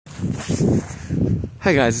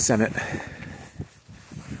Hi guys, it's Emmett.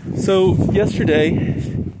 So yesterday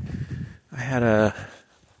I had a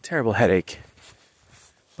terrible headache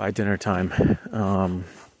by dinner time.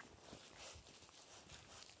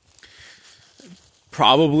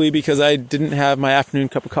 Probably because I didn't have my afternoon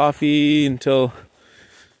cup of coffee until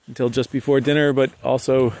just before dinner, but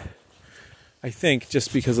also I think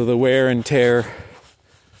just because of the wear and tear,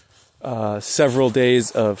 several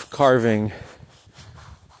days of carving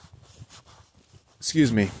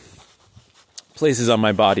places on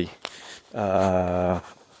my body when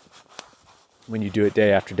you do it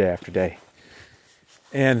day after day after day.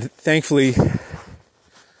 And thankfully,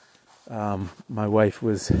 my wife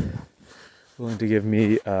was willing to give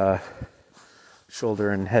me a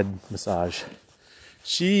shoulder and head massage.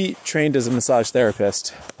 She trained as a massage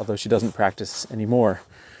therapist, although she doesn't practice anymore.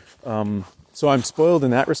 So I'm spoiled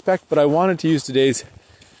in that respect, but I wanted to use today's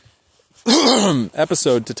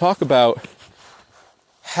episode to talk about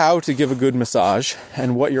how to give a good massage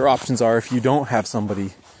and what your options are if you don't have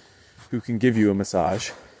somebody who can give you a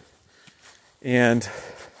massage. And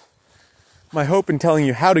my hope in telling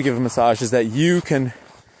you how to give a massage is that you can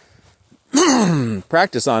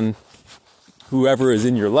practice on whoever is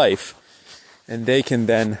in your life, and they can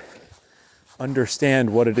then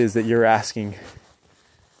understand what it is that you're asking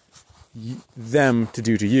them to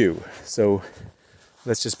do to you. So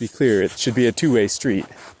let's just be clear, it should be a two-way street.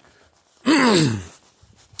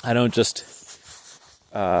 I don't just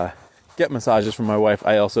get massages from my wife,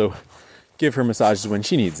 I also give her massages when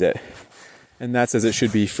she needs it. And that's as it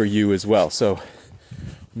should be for you as well. So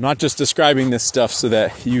I'm not just describing this stuff so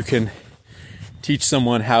that you can teach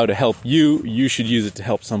someone how to help you. You should use it to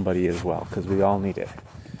help somebody as well, because we all need it.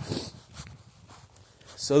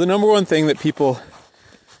 So the number one thing that people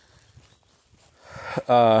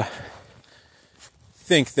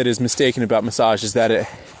think that is mistaken about massage is that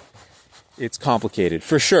it's complicated.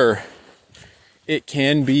 For sure, it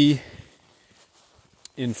can be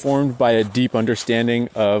informed by a deep understanding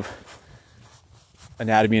of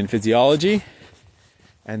anatomy and physiology,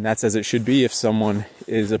 and that's as it should be if someone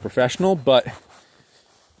is a professional, but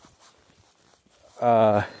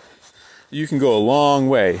you can go a long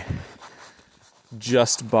way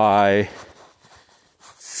just by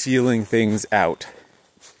feeling things out.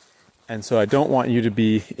 And so I don't want you to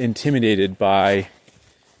be intimidated by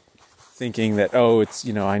thinking that,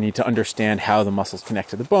 I need to understand how the muscles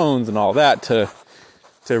connect to the bones and all that to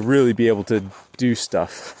really be able to do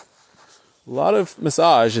stuff. A lot of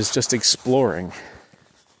massage is just exploring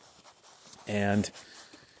and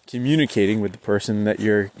communicating with the person that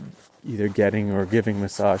you're either getting or giving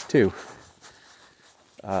massage to.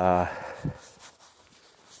 The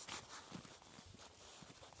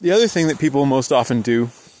other thing that people most often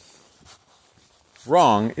do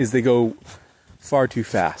wrong is they go far too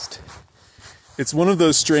fast. It's one of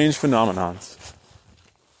those strange phenomenons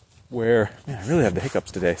where, I really have the hiccups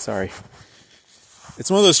today, sorry. It's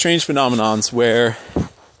one of those strange phenomenons where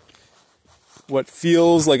what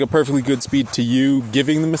feels like a perfectly good speed to you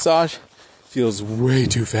giving the massage feels way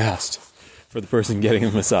too fast for the person getting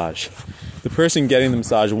the massage. The person getting the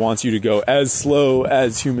massage wants you to go as slow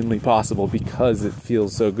as humanly possible because it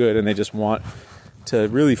feels so good, and they just want to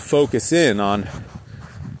really focus in on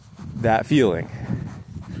that feeling.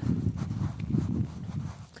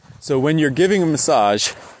 So when you're giving a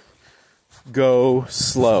massage, go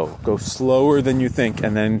slow. Go slower than you think,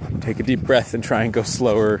 and then take a deep breath and try and go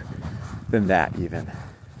slower than that even.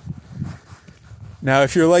 Now,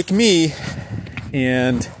 if you're like me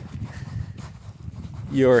and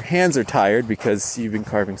your hands are tired because you've been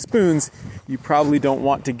carving spoons, you probably don't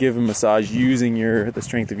want to give a massage using the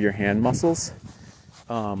strength of your hand muscles.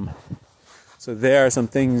 So there are some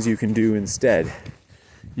things you can do instead.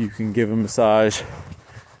 You can give a massage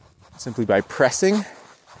simply by pressing,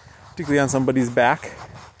 particularly on somebody's back.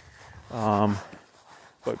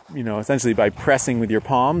 But essentially by pressing with your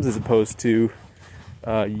palms as opposed to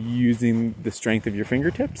using the strength of your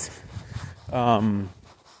fingertips. But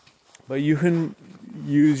you can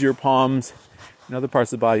use your palms in other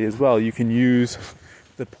parts of the body as well. You can use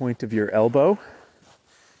the point of your elbow.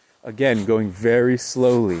 Again, going very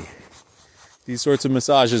slowly. These sorts of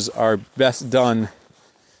massages are best done,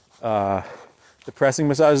 the pressing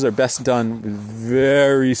massages are best done with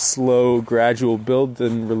very slow, gradual builds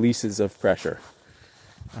and releases of pressure.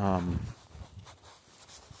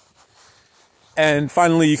 And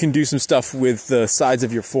finally, you can do some stuff with the sides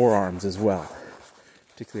of your forearms as well,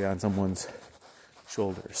 particularly on someone's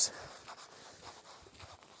shoulders.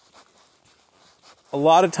 A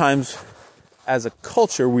lot of times, as a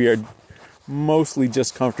culture, we are mostly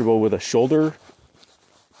just comfortable with a shoulder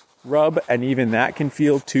rub, and even that can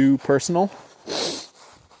feel too personal.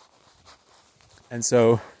 And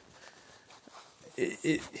so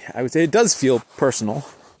I would say it does feel personal.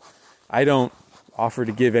 I don't offer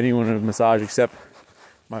to give anyone a massage except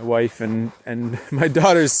my wife and my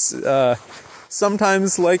daughters.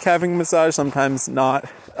 Sometimes like having a massage, sometimes not.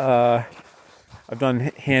 I've done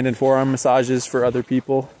hand and forearm massages for other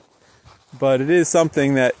people, but it is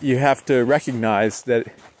something that you have to recognize that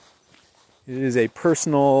it is a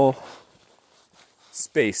personal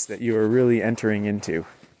space that you are really entering into.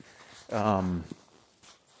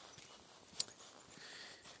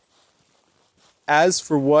 As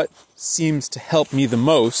for what seems to help me the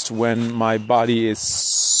most when my body is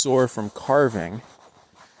sore from carving,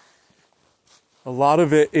 a lot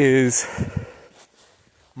of it is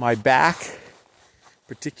my back,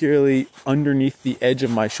 particularly underneath the edge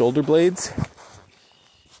of my shoulder blades,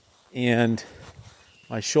 and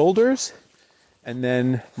my shoulders, and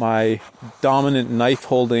then my dominant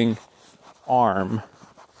knife-holding arm,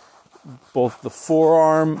 both the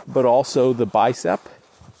forearm but also the bicep,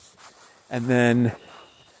 and then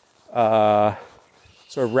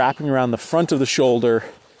sort of wrapping around the front of the shoulder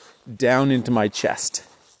down into my chest.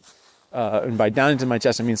 And by down into my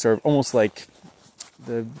chest, I mean sort of almost like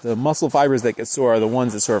the muscle fibers that get sore are the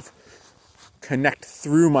ones that sort of connect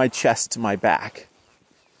through my chest to my back.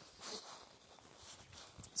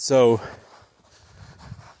 So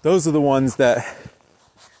those are the ones that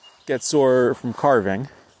get sore from carving.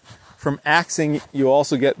 From axing, you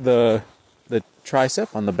also get the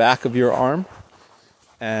tricep on the back of your arm,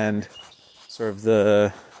 and sort of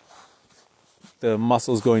the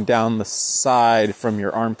muscles going down the side from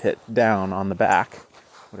your armpit down on the back,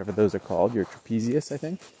 whatever those are called, your trapezius, I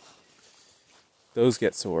think. Those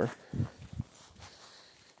get sore.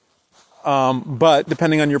 But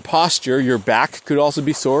depending on your posture, your back could also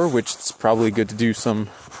be sore, which it's probably good to do some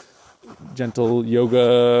gentle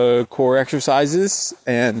yoga core exercises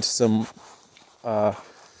and some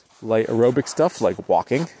light aerobic stuff like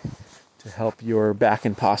walking to help your back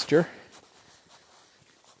and posture.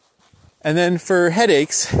 And then for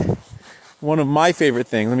headaches, one of my favorite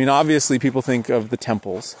things, I mean, obviously people think of the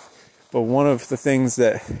temples, but one of the things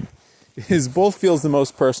that is both feels the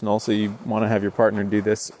most personal, so you want to have your partner do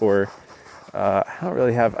this, or I don't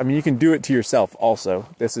really have, I mean, you can do it to yourself also.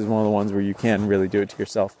 This is one of the ones where you can really do it to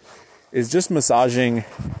yourself, is just massaging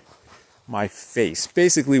my face.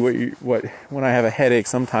 Basically, when I have a headache,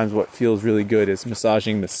 sometimes what feels really good is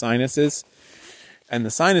massaging the sinuses. And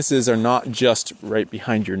the sinuses are not just right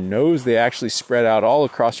behind your nose, they actually spread out all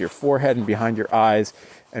across your forehead and behind your eyes,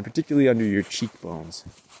 and particularly under your cheekbones.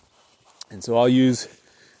 And so I'll use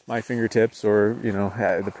my fingertips, or, you know,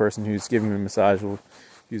 the person who's giving me a massage will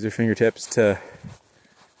use their fingertips to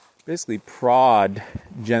basically prod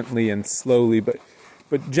gently and slowly, but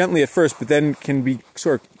gently at first, but then can be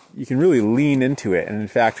sort of, you can really lean into it. And in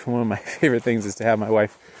fact, one of my favorite things is to have my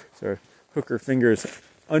wife sort of hook her fingers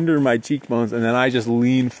under my cheekbones, and then I just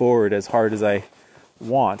lean forward as hard as I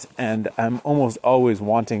want. And I'm almost always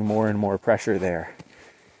wanting more and more pressure there,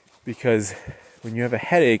 because when you have a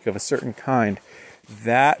headache of a certain kind,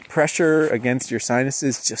 that pressure against your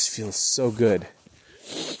sinuses just feels so good.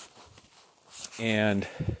 And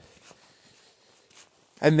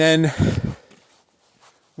then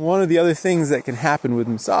one of the other things that can happen with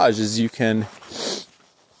massage is you can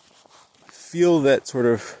feel that sort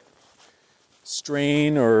of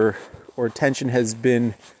strain or tension has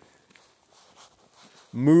been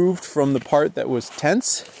moved from the part that was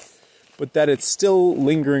tense, but that it's still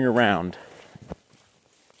lingering around.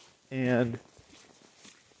 And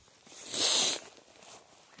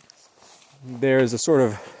there's a sort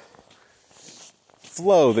of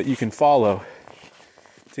flow that you can follow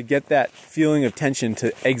to get that feeling of tension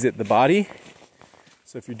to exit the body.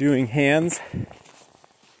 So if you're doing hands,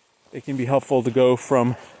 it can be helpful to go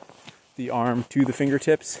from the arm to the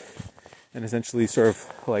fingertips and essentially sort of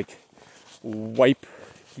like wipe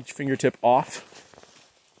each fingertip off.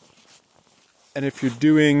 And if you're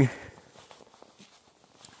doing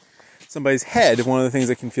somebody's head, one of the things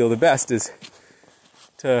that can feel the best is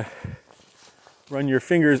to run your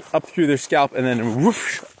fingers up through their scalp and then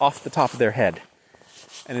whoosh off the top of their head.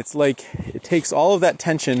 And it's like it takes all of that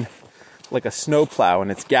tension like a snowplow,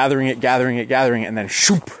 and it's gathering it, and then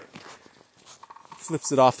shoop,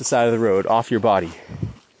 flips it off the side of the road, off your body,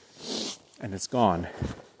 and it's gone.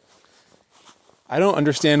 I don't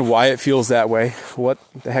understand why it feels that way, what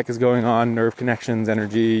the heck is going on, nerve connections,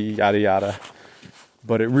 energy, yada yada,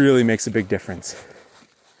 but it really makes a big difference.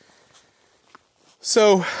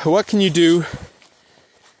 So, what can you do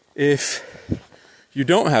if you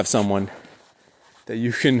don't have someone that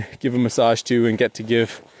you can give a massage to and get to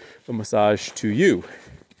give a massage to you?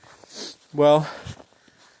 Well,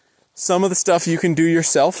 some of the stuff you can do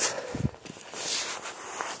yourself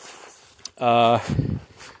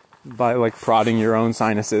by like prodding your own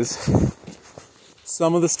sinuses.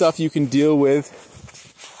 Some of the stuff you can deal with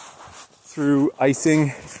through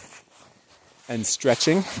icing and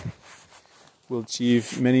stretching will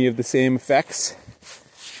achieve many of the same effects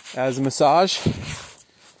as a massage.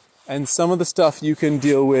 And some of the stuff you can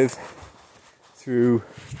deal with through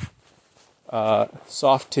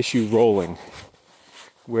soft tissue rolling,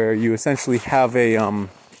 where you essentially have a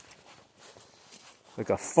like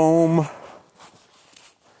a foam.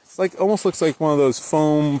 It's like almost looks like one of those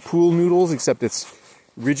foam pool noodles, except it's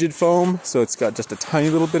rigid foam, so it's got just a tiny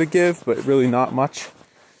little bit of give, but really not much.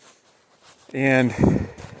 And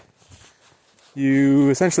you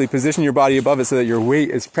essentially position your body above it so that your weight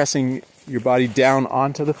is pressing your body down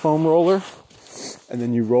onto the foam roller, and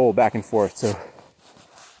then you roll back and forth. So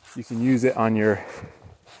you can use it on your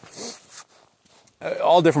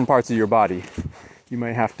all different parts of your body. You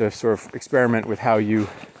might have to sort of experiment with how you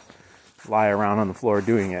lie around on the floor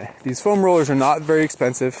doing it. These foam rollers are not very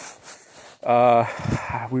expensive.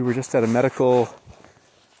 We were just at a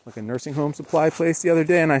a nursing home supply place the other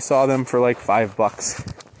day, and I saw them for like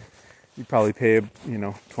 $5. You'd probably pay,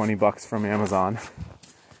 $20 from Amazon.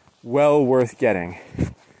 Well worth getting.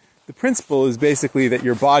 The principle is basically that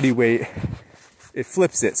your body weight, it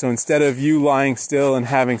flips it. So instead of you lying still and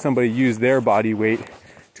having somebody use their body weight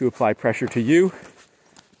to apply pressure to you,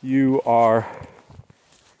 you are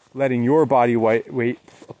letting your body weight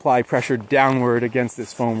apply pressure downward against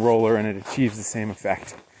this foam roller, and it achieves the same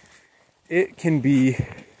effect. It can be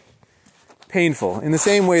painful in the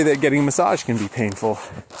same way that getting a massage can be painful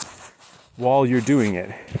while you're doing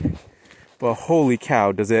it. But holy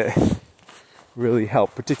cow, does it really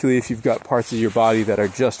help, particularly if you've got parts of your body that are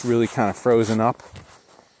just really kind of frozen up.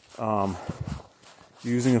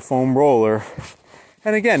 Using a foam roller,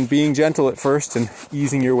 and again, being gentle at first and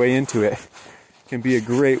easing your way into it, can be a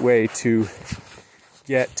great way to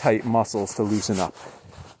get tight muscles to loosen up.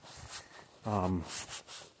 I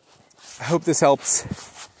hope this helps.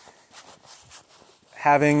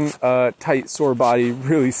 Having a tight, sore body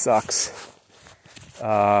really sucks.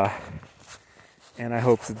 And I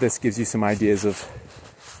hope that this gives you some ideas of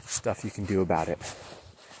stuff you can do about it.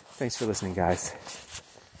 Thanks for listening, guys.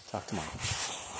 Talk tomorrow.